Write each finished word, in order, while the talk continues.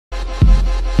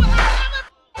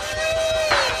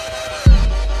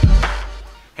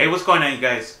Hey, what's going on, you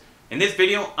guys? In this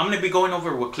video, I'm going to be going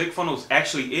over what ClickFunnels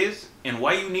actually is and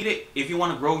why you need it if you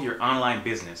want to grow your online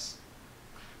business.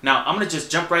 Now, I'm going to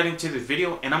just jump right into this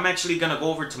video, and I'm actually going to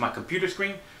go over to my computer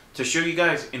screen to show you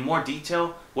guys in more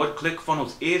detail what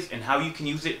ClickFunnels is and how you can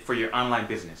use it for your online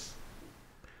business.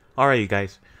 Alright, you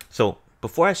guys. So,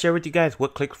 before I share with you guys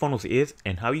what ClickFunnels is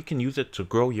and how you can use it to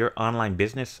grow your online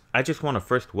business, I just want to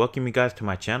first welcome you guys to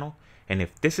my channel. And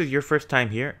if this is your first time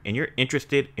here and you're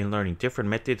interested in learning different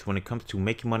methods when it comes to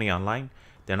making money online,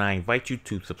 then I invite you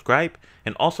to subscribe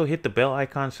and also hit the bell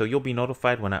icon so you'll be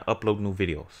notified when I upload new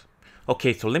videos.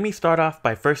 Okay, so let me start off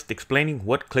by first explaining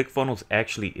what ClickFunnels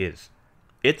actually is.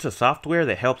 It's a software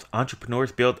that helps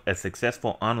entrepreneurs build a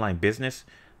successful online business.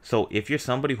 So if you're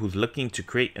somebody who's looking to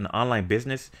create an online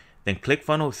business, then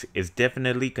ClickFunnels is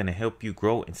definitely going to help you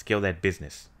grow and scale that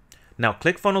business. Now,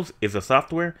 ClickFunnels is a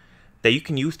software that you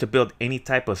can use to build any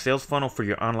type of sales funnel for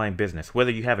your online business. Whether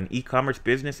you have an e-commerce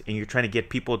business and you're trying to get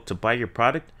people to buy your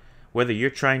product, whether you're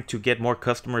trying to get more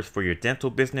customers for your dental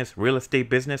business, real estate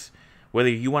business, whether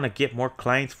you want to get more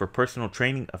clients for personal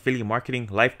training, affiliate marketing,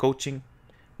 life coaching,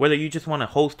 whether you just want to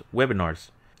host webinars,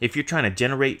 if you're trying to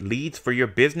generate leads for your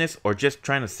business or just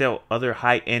trying to sell other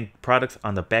high-end products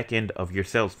on the back end of your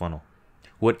sales funnel.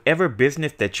 Whatever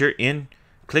business that you're in,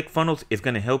 ClickFunnels is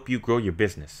going to help you grow your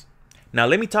business. Now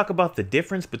let me talk about the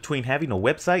difference between having a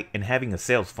website and having a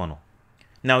sales funnel.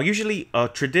 Now usually a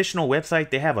traditional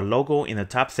website, they have a logo in the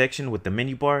top section with the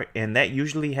menu bar, and that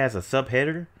usually has a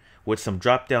subheader with some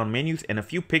drop down menus and a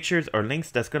few pictures or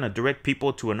links that's going to direct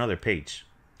people to another page.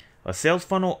 A sales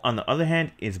funnel, on the other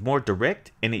hand, is more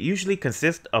direct, and it usually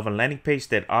consists of a landing page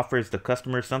that offers the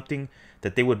customer something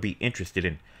that they would be interested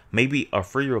in. Maybe a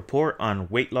free report on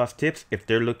weight loss tips if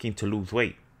they're looking to lose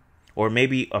weight. Or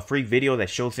maybe a free video that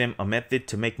shows them a method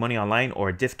to make money online or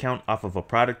a discount off of a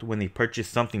product when they purchase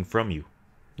something from you.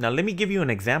 Now let me give you an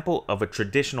example of a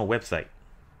traditional website.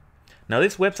 Now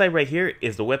this website right here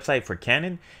is the website for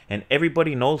Canon, and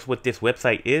everybody knows what this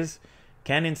website is.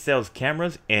 Canon sells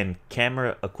cameras and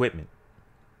camera equipment.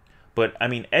 But I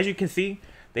mean, as you can see,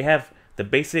 they have the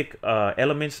basic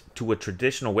elements to a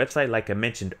traditional website. Like I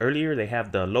mentioned earlier, they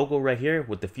have the logo right here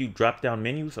with a few drop down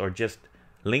menus or just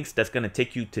links that's going to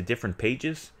take you to different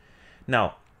pages.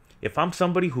 Now, if I'm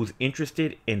somebody who's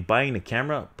interested in buying a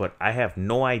camera, but I have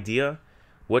no idea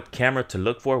what camera to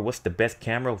look for, what's the best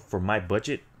camera for my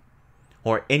budget,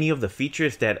 or any of the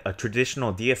features that a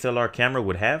traditional DSLR camera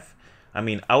would have, I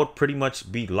mean, I would pretty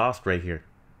much be lost right here.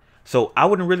 So I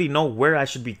wouldn't really know where I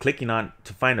should be clicking on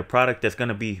to find a product that's going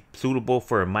to be suitable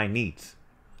for my needs.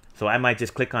 So I might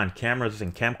just click on cameras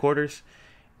and camcorders.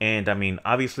 And I mean,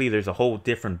 obviously there's a whole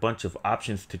different bunch of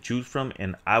options to choose from,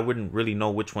 and I wouldn't really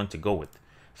know which one to go with.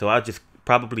 So I'll just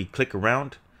probably click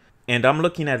around, and I'm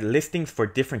looking at listings for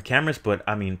different cameras, but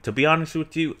I mean, to be honest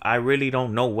with you, I really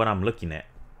don't know what I'm looking at.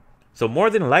 So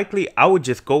more than likely, I would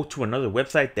just go to another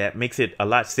website that makes it a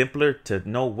lot simpler to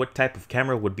know what type of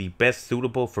camera would be best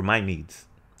suitable for my needs.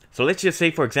 So let's just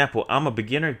say, for example, I'm a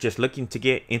beginner just looking to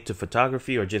get into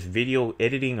photography or just video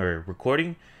editing or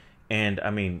recording. And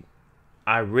I mean,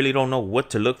 I really don't know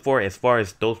what to look for as far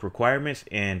as those requirements.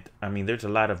 And I mean, there's a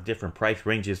lot of different price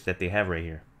ranges that they have right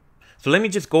here. So let me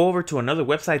just go over to another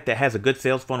website that has a good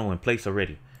sales funnel in place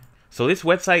already. So this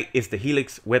website is the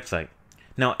Helix website.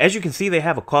 Now, as you can see, they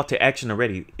have a call to action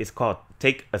already. It's called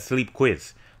Take a Sleep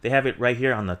Quiz. They have it right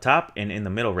here on the top and in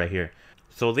the middle right here.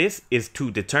 So this is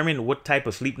to determine what type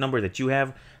of sleep number that you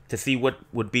have to see what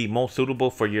would be most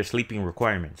suitable for your sleeping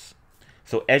requirements.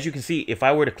 So as you can see, if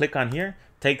I were to click on here,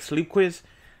 Take Sleep Quiz,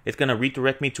 it's going to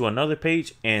redirect me to another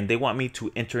page, and they want me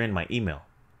to enter in my email.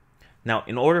 Now,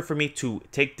 in order for me to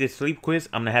take this sleep quiz,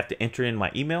 I'm going to have to enter in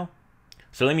my email.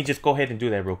 So let me just go ahead and do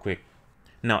that real quick.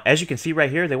 Now, as you can see right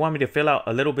here, they want me to fill out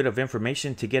a little bit of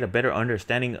information to get a better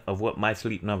understanding of what my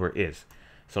sleep number is.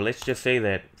 So let's just say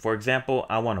that, for example,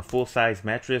 I want a full-size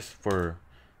mattress for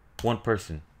one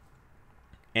person.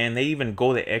 And they even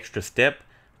go the extra step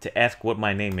to ask what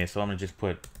my name is. So I'm going to just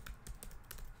put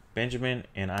Benjamin,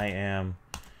 and I am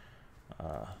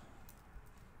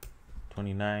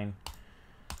 29.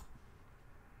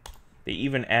 They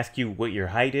even ask you what your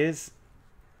height is.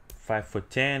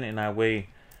 5'10", and I weigh,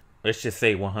 let's just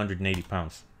say, 180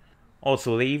 pounds.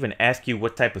 Also, they even ask you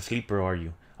what type of sleeper are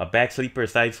you. A back sleeper, a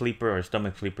side sleeper, or a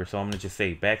stomach sleeper. So I'm going to just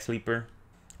say back sleeper.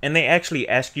 And they actually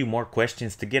ask you more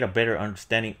questions to get a better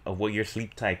understanding of what your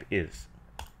sleep type is.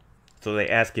 So they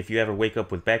ask if you ever wake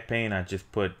up with back pain. I'm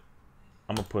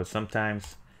going to put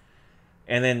sometimes.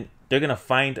 And then they're going to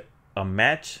find a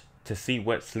match to see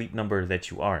what sleep number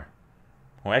that you are.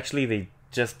 Well, actually, they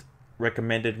just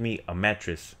recommended me a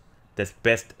mattress that's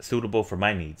best suitable for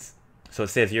my needs. So it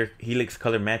says your Helix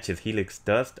color matches Helix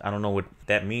dust. I don't know what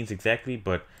that means exactly,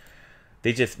 but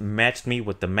they just matched me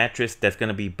with the mattress that's going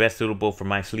to be best suitable for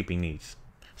my sleeping needs.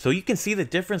 So you can see the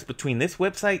difference between this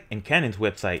website and Canon's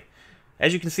website.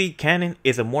 As you can see, Canon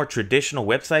is a more traditional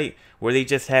website where they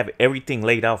just have everything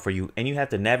laid out for you and you have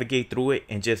to navigate through it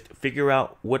and just figure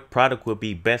out what product will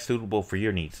be best suitable for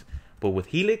your needs. But with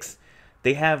Helix,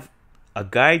 they have a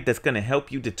guide that's going to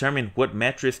help you determine what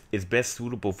mattress is best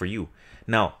suitable for you.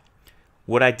 Now,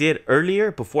 what I did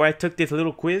earlier before I took this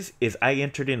little quiz is I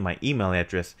entered in my email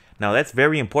address. Now that's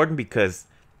very important because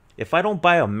if I don't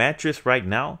buy a mattress right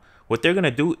now, what they're going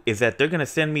to do is that they're going to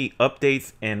send me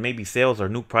updates and maybe sales or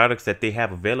new products that they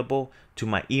have available to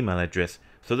my email address.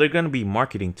 So they're going to be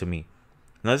marketing to me.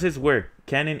 Now this is where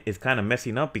Canon is kind of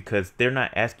messing up because they're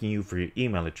not asking you for your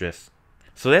email address.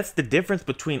 So that's the difference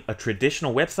between a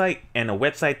traditional website and a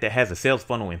website that has a sales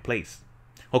funnel in place.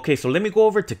 Okay, so let me go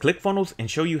over to ClickFunnels and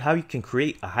show you how you can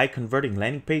create a high converting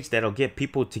landing page that'll get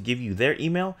people to give you their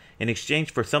email in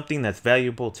exchange for something that's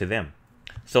valuable to them.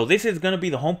 So this is going to be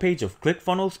the homepage of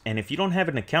ClickFunnels, and if you don't have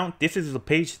an account, this is the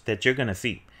page that you're going to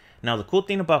see. Now the cool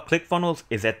thing about ClickFunnels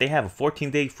is that they have a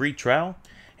 14-day free trial,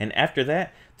 and after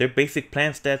that, their basic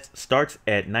plan starts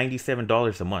at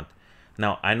 $97 a month.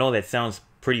 Now I know that sounds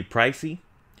pretty pricey,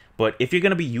 but if you're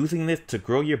going to be using this to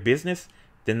grow your business,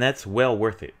 then that's well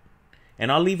worth it.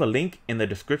 And I'll leave a link in the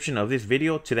description of this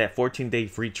video to that 14-day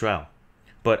free trial.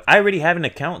 But I already have an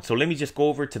account, so let me just go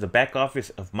over to the back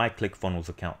office of my ClickFunnels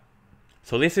account.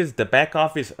 So this is the back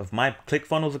office of my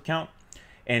ClickFunnels account.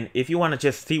 And if you want to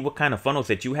just see what kind of funnels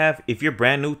that you have, if you're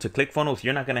brand new to ClickFunnels,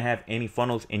 you're not going to have any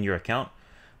funnels in your account.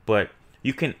 But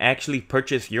you can actually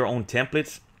purchase your own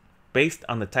templates based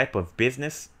on the type of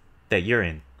business that you're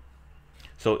in.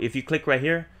 So if you click right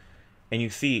here, and you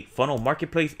see funnel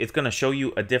marketplace, it's going to show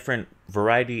you a different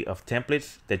variety of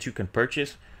templates that you can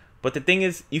purchase. But the thing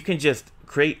is, you can just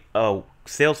create a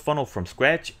sales funnel from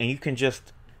scratch and you can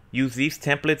just use these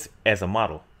templates as a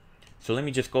model. So let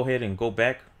me just go ahead and go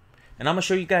back, and I'm going to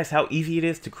show you guys how easy it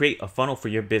is to create a funnel for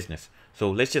your business. So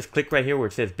let's just click right here where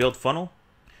it says build funnel.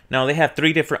 Now they have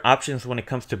 3 different options when it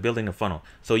comes to building a funnel.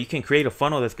 So you can create a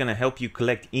funnel that's going to help you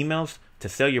collect emails, to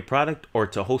sell your product, or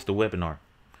to host a webinar.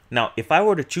 Now, if I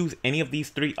were to choose any of these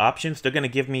 3 options, they're going to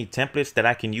give me templates that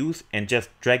I can use and just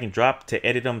drag and drop to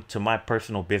edit them to my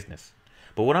personal business.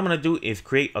 But what I'm going to do is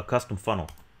create a custom funnel.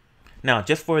 Now,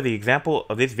 just for the example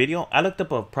of this video, I looked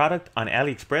up a product on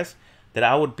AliExpress that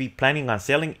I would be planning on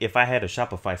selling if I had a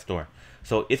Shopify store.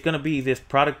 So it's going to be this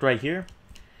product right here.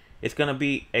 It's going to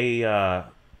be a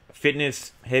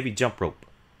fitness heavy jump rope.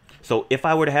 So if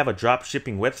I were to have a drop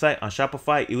shipping website on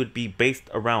Shopify, it would be based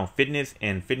around fitness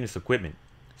and fitness equipment.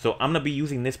 So I'm going to be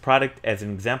using this product as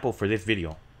an example for this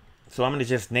video. So I'm going to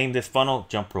just name this funnel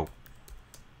jump rope.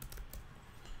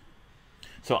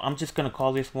 So I'm just going to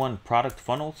call this one product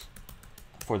funnels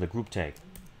for the group tag.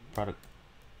 Product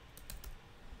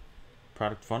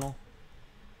funnel.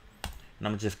 And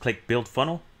I'm going to just click build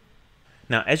funnel.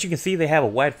 Now, as you can see, they have a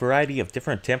wide variety of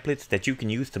different templates that you can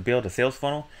use to build a sales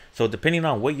funnel. So depending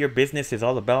on what your business is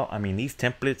all about, I mean, these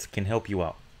templates can help you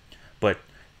out. But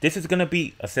this is going to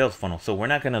be a sales funnel, so we're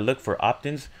not going to look for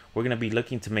opt-ins. We're going to be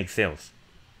looking to make sales.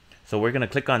 So we're going to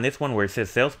click on this one where it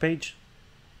says sales page.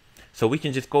 So we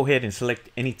can just go ahead and select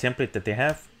any template that they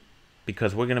have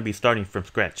because we're going to be starting from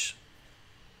scratch.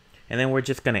 And then we're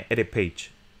just going to edit page.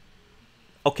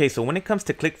 Okay, so when it comes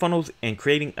to ClickFunnels and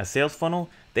creating a sales funnel,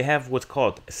 they have what's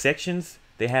called sections,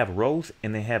 they have rows,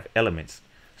 and they have elements.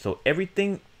 So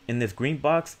everything in this green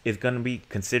box is going to be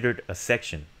considered a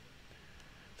section.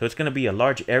 So it's going to be a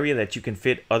large area that you can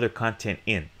fit other content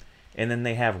in. And then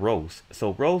they have rows.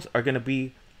 So rows are going to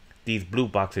be these blue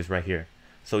boxes right here.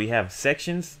 So you have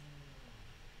sections,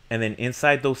 and then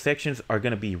inside those sections are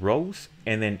going to be rows,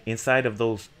 and then inside of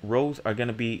those rows are going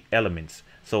to be elements.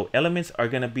 So elements are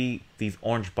going to be these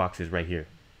orange boxes right here.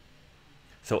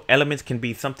 So elements can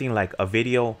be something like a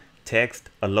video, text,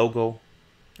 a logo,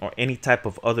 or any type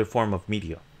of other form of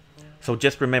media. So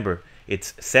just remember,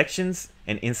 it's sections,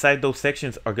 and inside those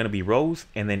sections are going to be rows,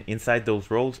 and then inside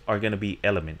those rows are going to be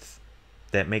elements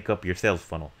that make up your sales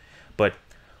funnel. But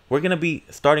we're going to be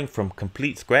starting from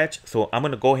complete scratch, so I'm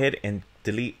going to go ahead and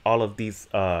delete all of these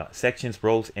sections,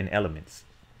 rows, and elements.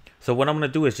 So what I'm going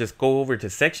to do is just go over to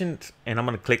sections, and I'm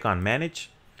going to click on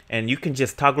manage, and you can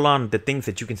just toggle on the things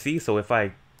that you can see. So if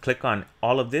I click on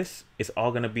all of this, it's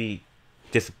all going to be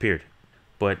disappeared.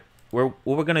 But what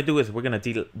we're going to do is we're going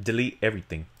to delete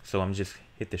everything. So I'm just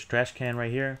hit this trash can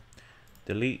right here,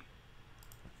 delete,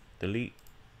 delete,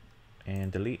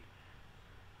 and delete.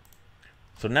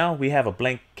 So now we have a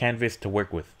blank canvas to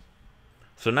work with.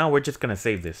 So now we're just going to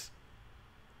save this.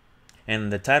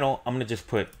 And the title, I'm gonna just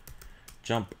put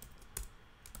jump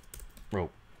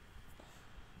rope.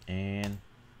 And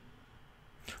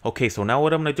okay, so now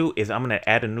what I'm gonna do is I'm gonna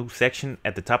add a new section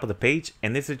at the top of the page,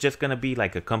 and this is just gonna be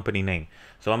like a company name.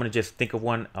 So I'm gonna just think of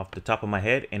one off the top of my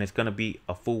head, and it's gonna be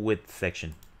a full width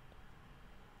section.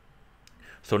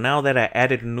 So now that I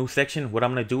added a new section, what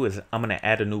I'm gonna do is I'm gonna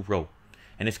add a new row,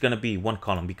 and it's gonna be one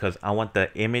column because I want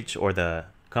the image or the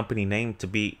company name to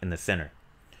be in the center.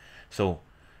 So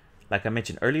like I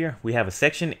mentioned earlier, we have a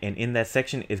section, and in that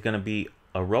section is gonna be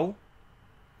a row.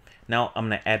 Now I'm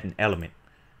gonna add an element.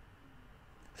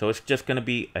 So it's just going to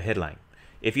be a headline.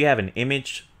 If you have an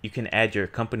image, you can add your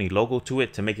company logo to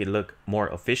it to make it look more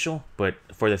official. But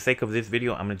for the sake of this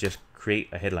video, I'm going to just create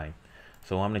a headline.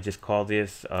 So I'm going to just call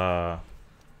this,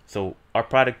 so our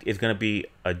product is going to be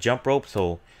a jump rope.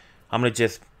 So I'm going to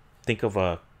just think of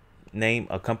a name,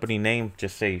 a company name,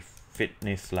 just say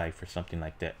Fitness Life or something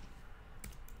like that.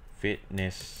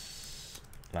 Fitness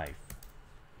Life.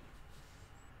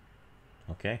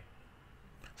 Okay.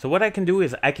 So what I can do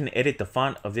is I can edit the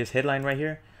font of this headline right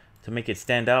here to make it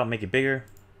stand out, make it bigger.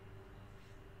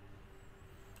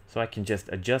 So I can just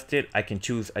adjust it. I can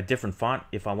choose a different font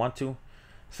if I want to.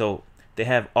 So they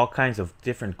have all kinds of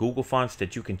different Google fonts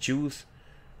that you can choose.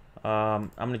 I'm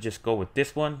going to just go with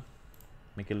this one,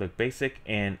 make it look basic.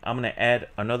 And I'm going to add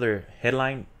another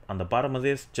headline on the bottom of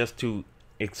this just to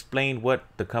explain what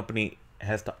the company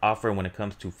has to offer when it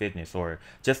comes to fitness, or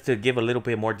just to give a little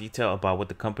bit more detail about what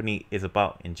the company is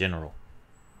about in general.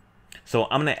 So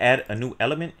I'm going to add a new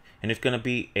element, and it's going to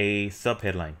be a sub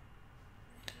headline.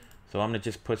 So I'm going to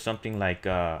just put something like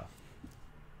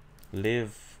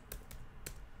live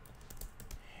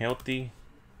healthy,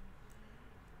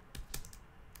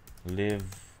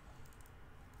 live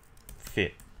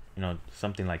fit, you know,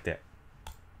 something like that.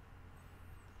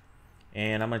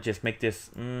 And I'm going to just make this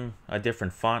a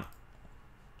different font.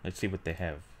 Let's see what they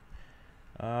have.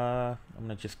 I'm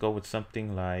gonna just go with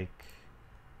something like,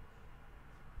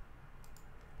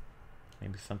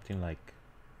 maybe something like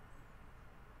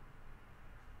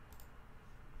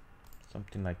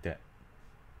that.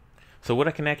 So what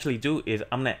I can actually do is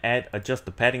I'm gonna adjust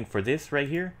the padding for this right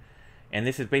here, and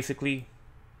this is basically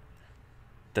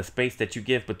the space that you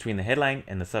give between the headline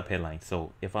and the sub headline.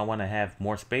 So if I want to have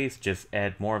more space, just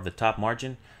add more of the top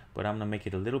margin, but I'm gonna make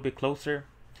it a little bit closer.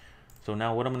 So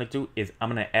now what I'm going to do is I'm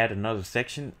going to add another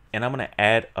section, and I'm going to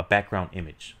add a background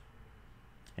image.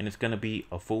 And it's going to be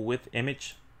a full width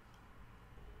image.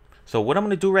 So what I'm going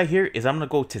to do right here is I'm going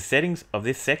to go to settings of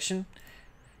this section,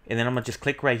 and then I'm going to just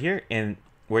click right here, and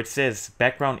where it says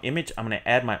background image, I'm going to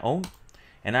add my own.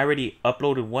 And I already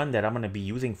uploaded one that I'm going to be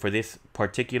using for this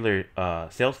particular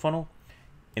sales funnel.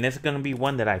 And it's going to be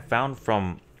one that I found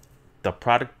from the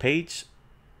product page,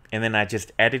 and then I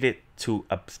just added it to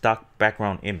a stock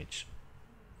background image.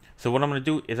 So what I'm going to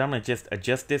do is I'm going to just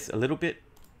adjust this a little bit.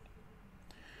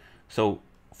 So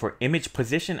for image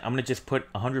position, I'm going to just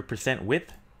put 100%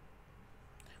 width.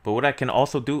 But what I can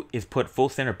also do is put full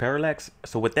center parallax.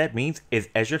 So what that means is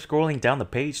as you're scrolling down the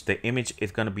page, the image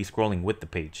is going to be scrolling with the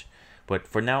page. But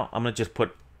for now, I'm going to just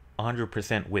put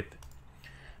 100% width.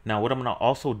 Now what I'm going to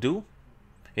also do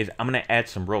is I'm going to add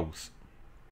some rows.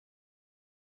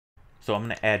 So I'm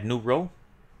going to add new row,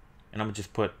 and I'm going to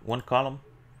just put one column.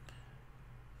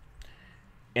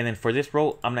 And then for this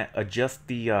row, I'm going to adjust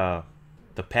the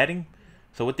padding.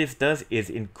 So what this does is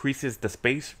increases the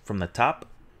space from the top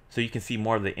so you can see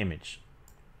more of the image.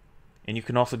 And you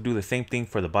can also do the same thing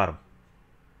for the bottom.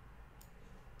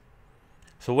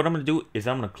 So what I'm going to do is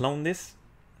I'm going to clone this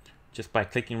just by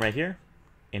clicking right here,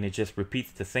 and it just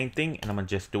repeats the same thing, and I'm going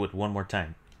to just do it one more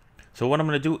time. So what I'm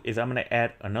going to do is I'm going to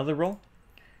add another row,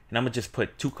 and I'm going to just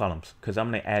put 2 columns because I'm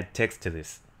going to add text to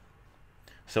this.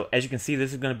 So as you can see,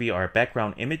 this is going to be our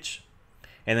background image,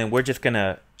 and then we're just going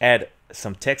to add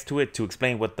some text to it to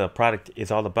explain what the product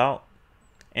is all about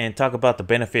and talk about the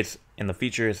benefits and the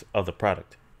features of the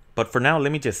product. But for now,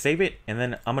 let me just save it, and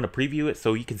then I'm going to preview it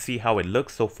so you can see how it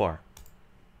looks so far.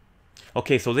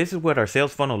 Okay, so this is what our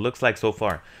sales funnel looks like so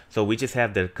far. So we just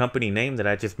have the company name that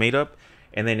I just made up,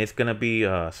 and then it's going to be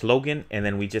a slogan, and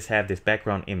then we just have this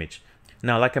background image.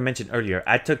 Now, like I mentioned earlier,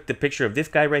 I took the picture of this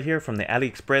guy right here from the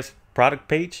AliExpress product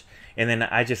page, and then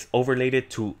I just overlaid it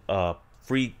to a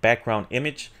free background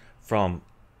image from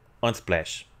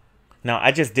Unsplash. Now,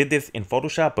 I just did this in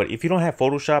Photoshop, but if you don't have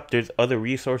Photoshop, there's other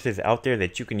resources out there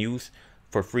that you can use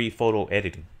for free photo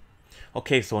editing.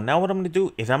 Okay, so now what I'm going to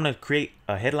do is I'm going to create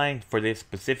a headline for this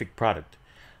specific product.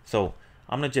 So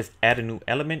I'm going to just add a new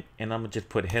element, and I'm going to just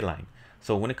put headline.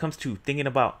 So when it comes to thinking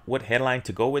about what headline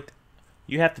to go with,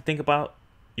 you have to think about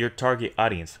your target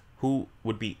audience. who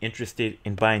would be interested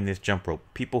in buying this jump rope.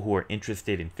 People who are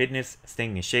interested in fitness,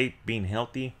 staying in shape, being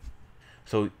healthy.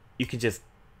 So you can just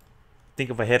think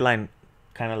of a headline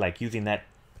kind of like using that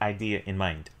idea in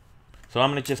mind. So I'm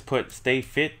going to just put stay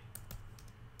fit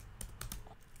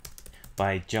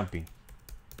by jumping.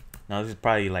 Now this is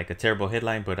probably like a terrible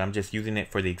headline, but I'm just using it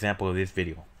for the example of this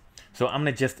video. So I'm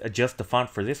going to just adjust the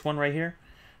font for this one right here.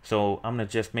 So I'm going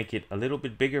to just make it a little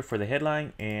bit bigger for the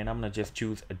headline, and I'm going to just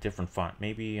choose a different font.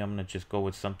 Maybe I'm going to just go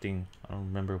with something, I don't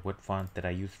remember what font that I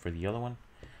used for the other one,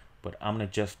 but I'm going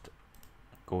to just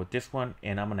go with this one,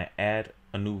 and I'm going to add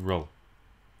a new row,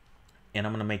 and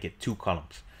I'm going to make it 2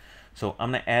 columns. So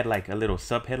I'm going to add like a little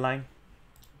sub headline.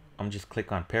 I'm just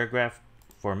click on paragraph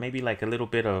for maybe like a little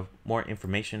bit of more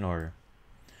information, or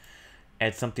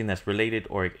add something that's related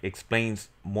or explains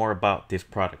more about this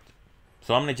product.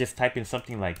 So I'm going to just type in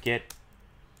something like get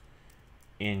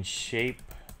in shape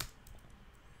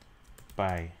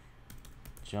by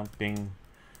jumping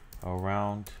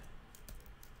around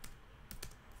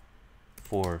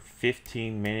for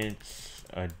 15 minutes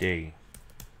a day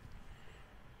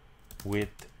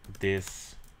with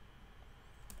this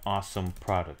awesome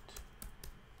product.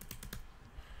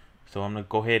 So I'm going to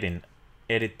go ahead and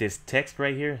edit this text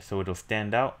right here so it'll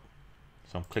stand out.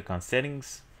 So I'm click on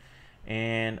settings,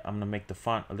 and I'm gonna make the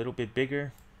font a little bit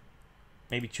bigger.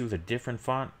 Maybe choose a different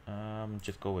font.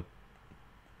 Just go with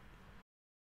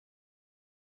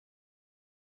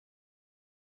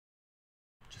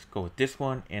this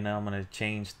one, and I'm gonna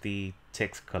change the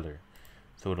text color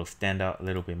so it'll stand out a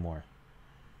little bit more.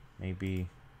 Maybe,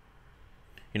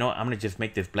 you know what, I'm gonna just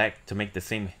make this black to make the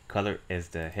same color as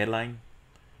the headline,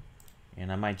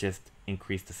 and I might just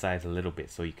increase the size a little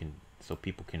bit so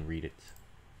people can read it.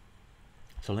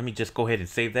 So let me just go ahead and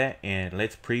save that, and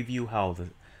let's preview how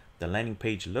the landing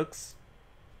page looks.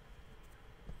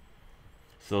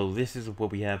 So this is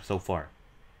what we have so far.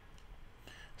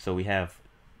 So we have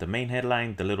the main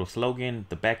headline, the little slogan,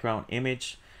 the background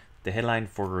image, the headline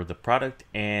for the product,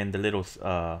 and the little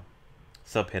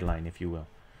sub headline, if you will.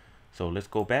 So let's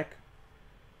go back.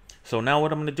 So now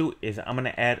what I'm going to do is I'm going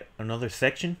to add another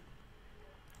section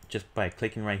just by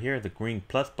clicking right here, the green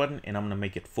plus button, and I'm going to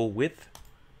make it full width.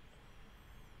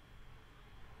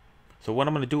 So what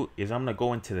I'm going to do is I'm going to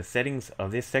go into the settings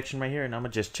of this section right here, and I'm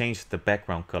going to just change the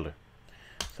background color.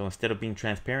 So instead of being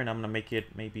transparent, I'm going to make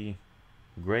it maybe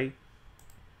gray.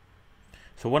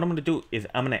 So what I'm going to do is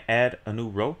I'm going to add a new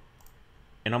row,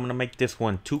 and I'm going to make this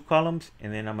one 2 columns,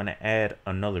 and then I'm going to add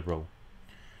another row.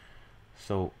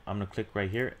 So I'm going to click right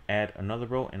here, add another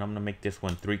row, and I'm going to make this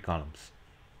one 3 columns.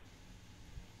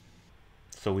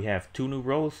 So we have 2 new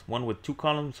rows, one with 2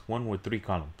 columns, one with 3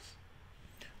 columns.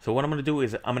 So what I'm going to do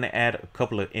is I'm going to add a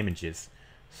couple of images.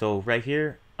 So right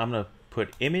here, I'm going to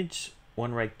put image,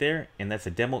 one right there, and that's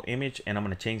a demo image, and I'm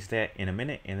going to change that in a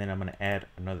minute, and then I'm going to add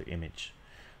another image.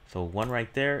 So one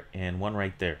right there and one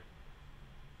right there.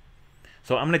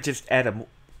 So I'm going to just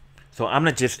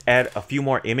add a few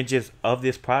more images of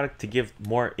this product to give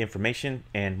more information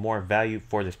and more value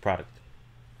for this product.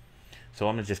 So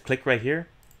I'm going to just click right here,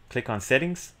 click on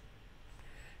settings,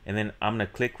 and then I'm going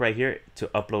to click right here to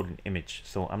upload an image.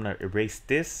 So I'm going to erase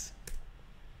this,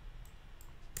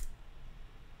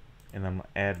 and I'm going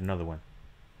to add another one.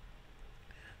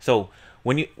 So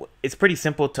it's pretty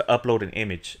simple to upload an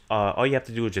image. All you have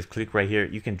to do is just click right here.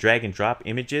 You can drag and drop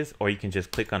images, or you can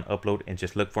just click on upload and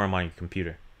just look for them on your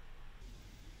computer.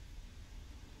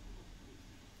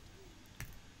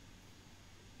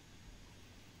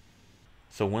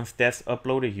 So once that's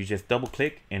uploaded, you just double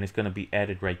click and it's going to be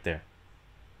added right there.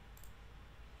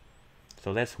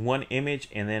 So that's one image,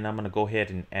 and then I'm going to go ahead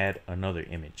and add another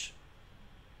image.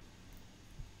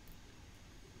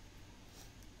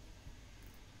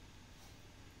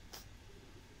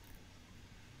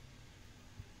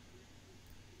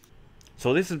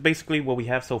 So this is basically what we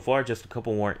have so far, just a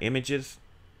couple more images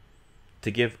to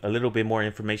give a little bit more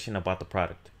information about the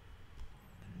product.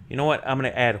 You know what? I'm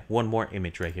going to add one more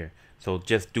image right here. So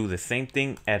just do the same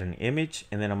thing, add an image,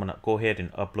 and then I'm going to go ahead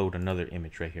and upload another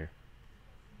image right here.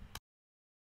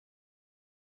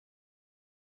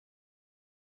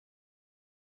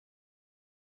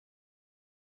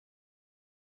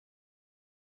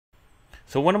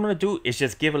 So what I'm going to do is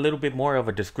just give a little bit more of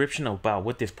a description about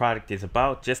what this product is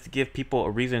about, just to give people a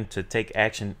reason to take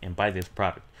action and buy this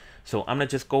product. So I'm going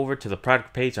to just go over to the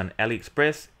product page on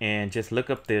AliExpress and just look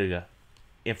up the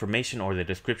information or the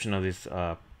description of this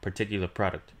particular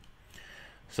product.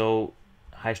 So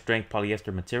high strength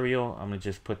polyester material, I'm going to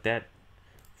just put that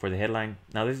for the headline.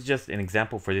 Now this is just an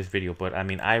example for this video, but I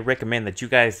mean, I recommend that you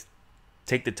guys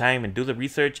take the time and do the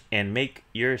research and make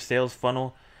your sales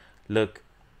funnel look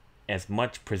as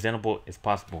much presentable as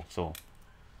possible. So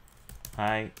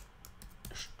high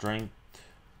strength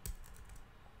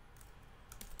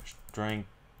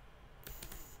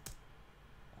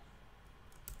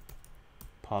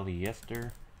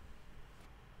polyester,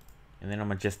 and then I'm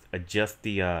gonna just adjust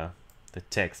the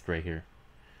text right here.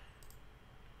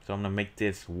 So I'm gonna make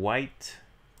this white,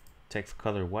 text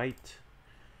color white,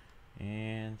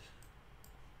 and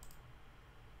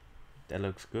that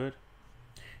looks good.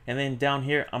 And then down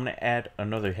here I'm gonna add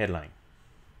another headline.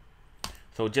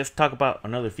 So just talk about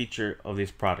another feature of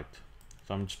this product.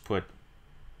 So I'm just put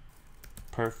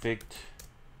perfect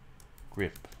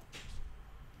grip.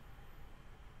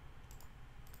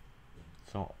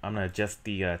 So I'm gonna adjust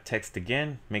the text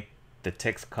again, make the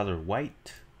text color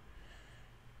white,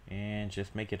 and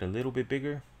just make it a little bit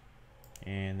bigger,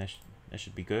 and that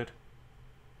should be good.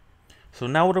 So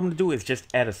now what I'm gonna do is just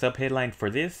add a subheadline for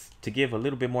this to give a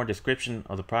little bit more description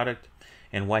of the product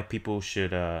and why people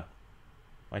should buy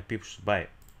it.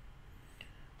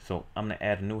 So I'm gonna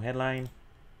add a new headline,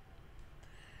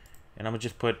 and I'm gonna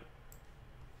just put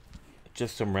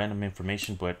just some random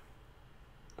information, but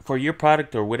for your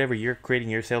product or whatever you're creating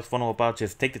your sales funnel about,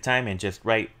 just take the time and just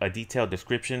write a detailed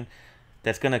description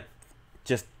that's gonna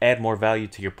just add more value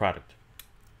to your product.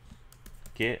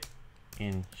 Get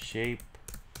in shape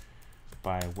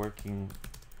by working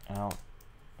out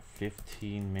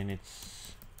 15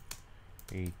 minutes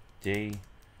a day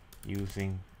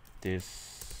using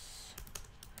this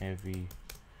heavy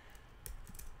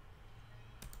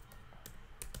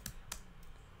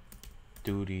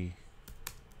duty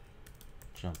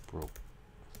jump rope.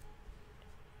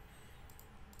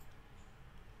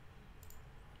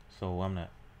 So I'm gonna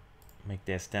make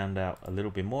that stand out a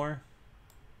little bit more,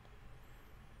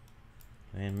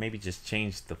 and maybe just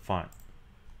change the font.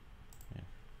 Yeah.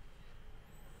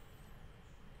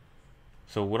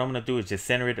 So what I'm gonna do is just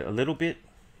center it a little bit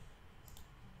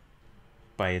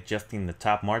by adjusting the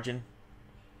top margin,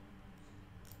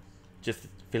 just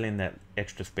fill in that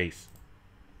extra space.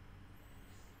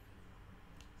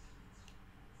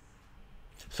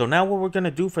 So now what we're going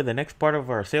to do for the next part of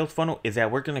our sales funnel is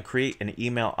that we're going to create an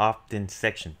email opt-in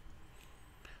section.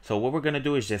 So what we're going to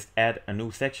do is just add a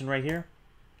new section right here,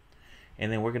 and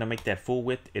then we're going to make that full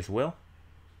width as well.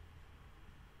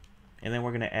 And then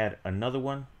we're going to add another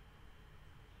one.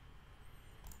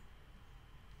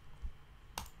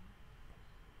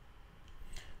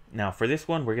 Now for this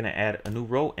one, we're going to add a new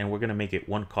row, and we're going to make it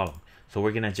one column. So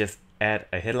we're going to just add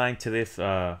a headline to this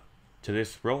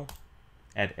row,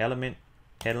 add element,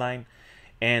 headline,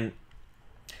 and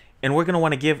we're going to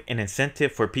want to give an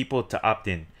incentive for people to opt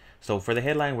in. So for the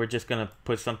headline, we're just going to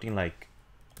put something like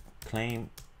claim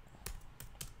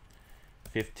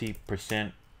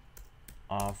 50%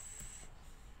 off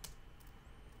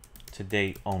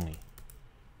today only.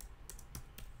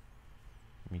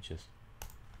 Let me just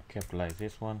capitalize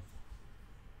this one.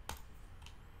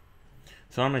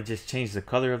 So I'm going to just change the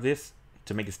color of this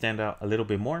to make it stand out a little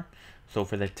bit more. So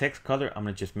for the text color, I'm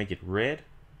going to just make it red.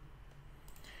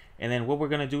 And then what we're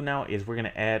going to do now is we're going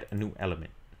to add a new element.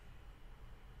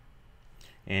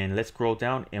 And let's scroll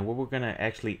down, and what we're going to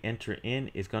actually enter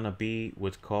in is going to be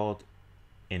what's called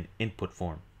an input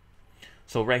form.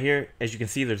 So right here, as you can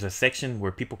see, there's a section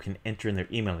where people can enter in their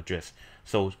email address.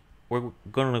 So we're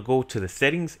going to go to the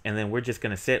settings, and then we're just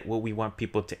going to set what we want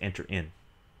people to enter in.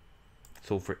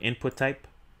 So for input type,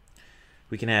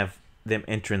 we can have them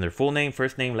enter in their full name,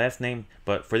 first name, last name,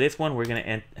 but for this one, we're going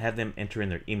to have them enter in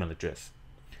their email address.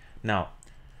 Now,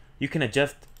 you can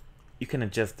adjust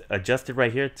it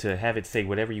right here to have it say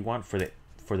whatever you want for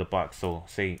the box. So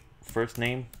say first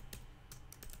name,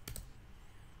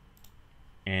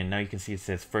 and now you can see it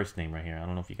says first name right here. I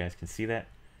don't know if you guys can see that,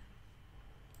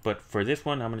 but for this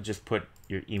one, I'm going to just put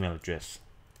your email address.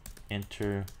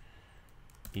 Enter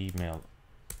email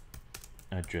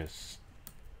address.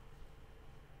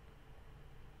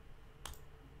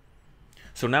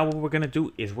 So now what we're going to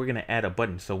do is we're going to add a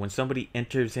button. So when somebody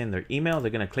enters in their email,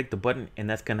 they're going to click the button, and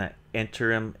that's going to enter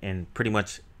them and pretty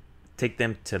much take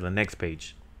them to the next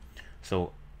page.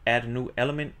 So add a new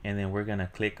element, and then we're going to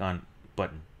click on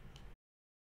button.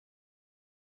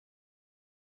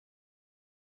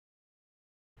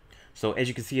 So as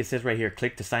you can see, it says right here,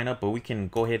 click to sign up, but we can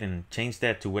go ahead and change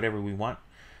that to whatever we want.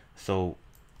 So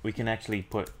we can actually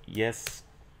put, yes,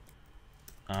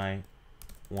 I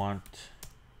want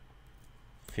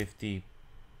 50%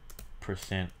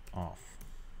 off.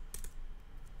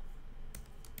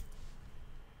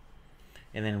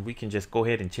 And then we can just go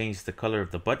ahead and change the color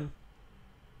of the button.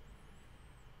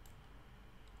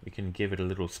 We can give it a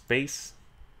little space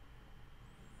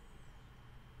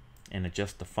and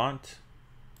adjust the font.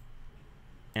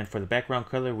 And for the background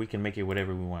color, we can make it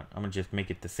whatever we want. I'm gonna just make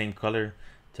it the same color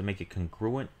to make it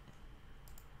congruent.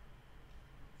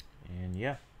 And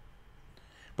yeah.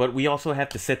 But we also have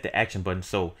to set the action button.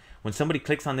 So when somebody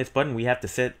clicks on this button, we have to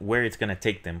set where it's gonna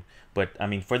take them. But I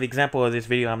mean, for the example of this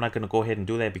video, I'm not gonna go ahead and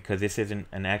do that because this isn't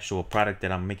an actual product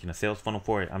that I'm making a sales funnel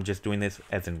for. I'm just doing this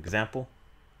as an example.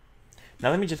 Now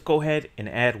let me just go ahead and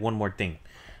add one more thing.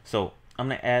 So I'm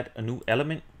gonna add a new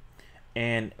element,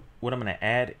 and what I'm gonna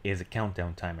add is a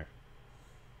countdown timer.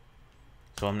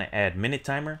 So I'm gonna add minute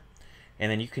timer,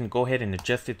 and then you can go ahead and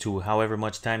adjust it to however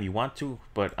much time you want to,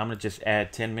 but I'm gonna just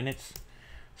add 10 minutes.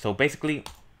 So basically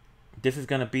this is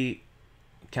gonna be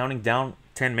counting down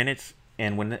 10 minutes,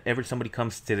 and whenever somebody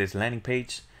comes to this landing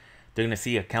page, they're gonna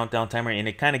see a countdown timer, and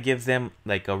it kind of gives them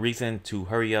like a reason to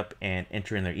hurry up and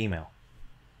enter in their email.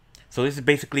 So this is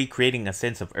basically creating a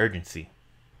sense of urgency.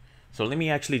 So let me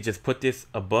actually just put this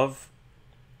above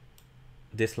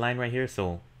this line right here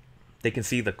so they can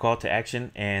see the call to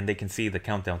action and they can see the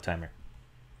countdown timer.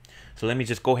 So let me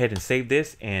just go ahead and save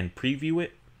this and preview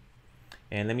it.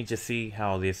 And let me just see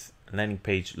how this landing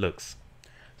page looks.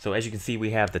 So as you can see,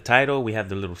 we have the title, we have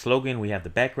the little slogan, we have the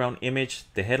background image,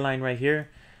 the headline right here,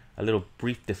 a little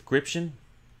brief description.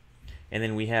 And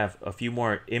then we have a few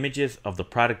more images of the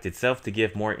product itself to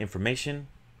give more information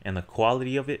and the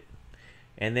quality of it.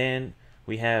 And then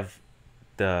we have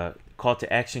the call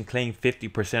to action, claim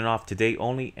 50% off today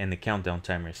only, and the countdown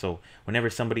timer. So whenever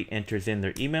somebody enters in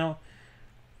their email,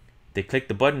 they click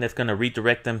the button that's going to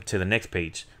redirect them to the next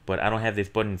page. But I don't have this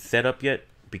button set up yet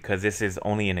because this is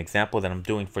only an example that I'm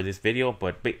doing for this video.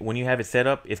 But when you have it set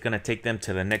up, it's going to take them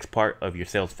to the next part of your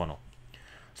sales funnel.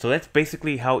 So that's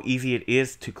basically how easy it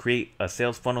is to create a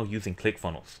sales funnel using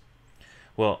ClickFunnels.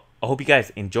 Well, I hope you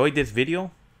guys enjoyed this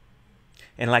video.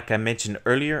 And like I mentioned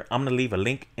earlier, I'm going to leave a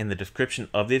link in the description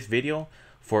of this video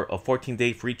for a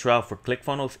 14-day free trial for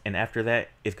ClickFunnels. And after that,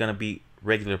 it's going to be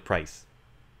regular price.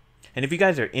 And if you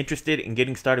guys are interested in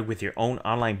getting started with your own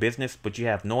online business, but you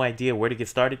have no idea where to get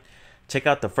started, check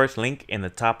out the first link in the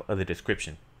top of the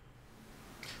description.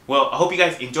 Well, I hope you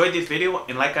guys enjoyed this video,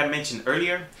 and like I mentioned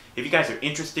earlier, if you guys are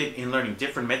interested in learning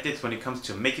different methods when it comes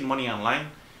to making money online,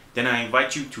 then I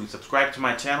invite you to subscribe to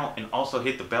my channel and also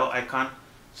hit the bell icon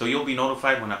so you'll be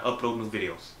notified when I upload new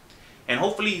videos. And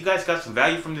hopefully you guys got some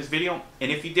value from this video,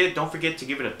 and if you did, don't forget to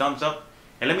give it a thumbs up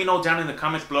and let me know down in the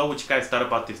comments below what you guys thought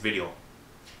about this video.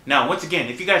 Now, once again,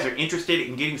 if you guys are interested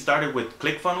in getting started with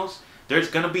ClickFunnels, there's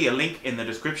going to be a link in the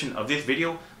description of this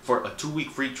video for a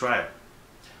 2-week free trial.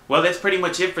 Well, that's pretty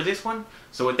much it for this one.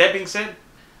 So with that being said,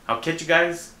 I'll catch you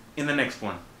guys in the next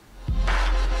one.